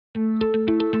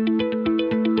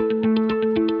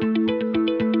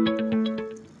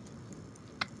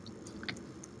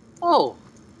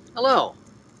Hello,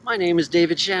 my name is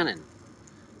David Shannon.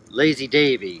 Lazy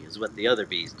Davy is what the other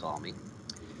bees call me.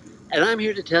 And I'm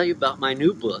here to tell you about my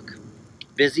new book,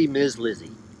 Bizzy Mizz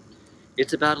Lizzie.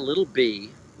 It's about a little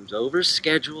bee who's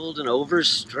overscheduled and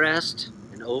overstressed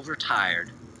and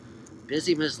overtired.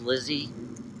 Bizzy Mizz Lizzie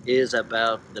is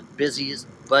about the busiest,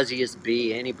 buzziest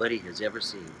bee anybody has ever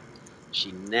seen.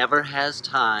 She never has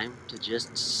time to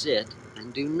just sit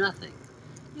and do nothing.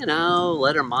 You know,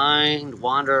 let her mind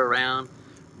wander around,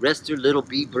 rest her little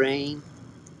bee brain.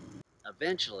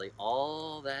 Eventually,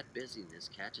 all that busyness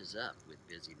catches up with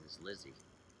Bizzy Mizz Lizzie,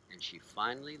 and she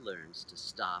finally learns to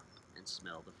stop and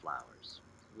smell the flowers,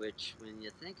 which, when you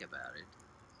think about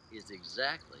it, is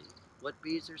exactly what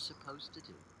bees are supposed to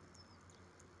do.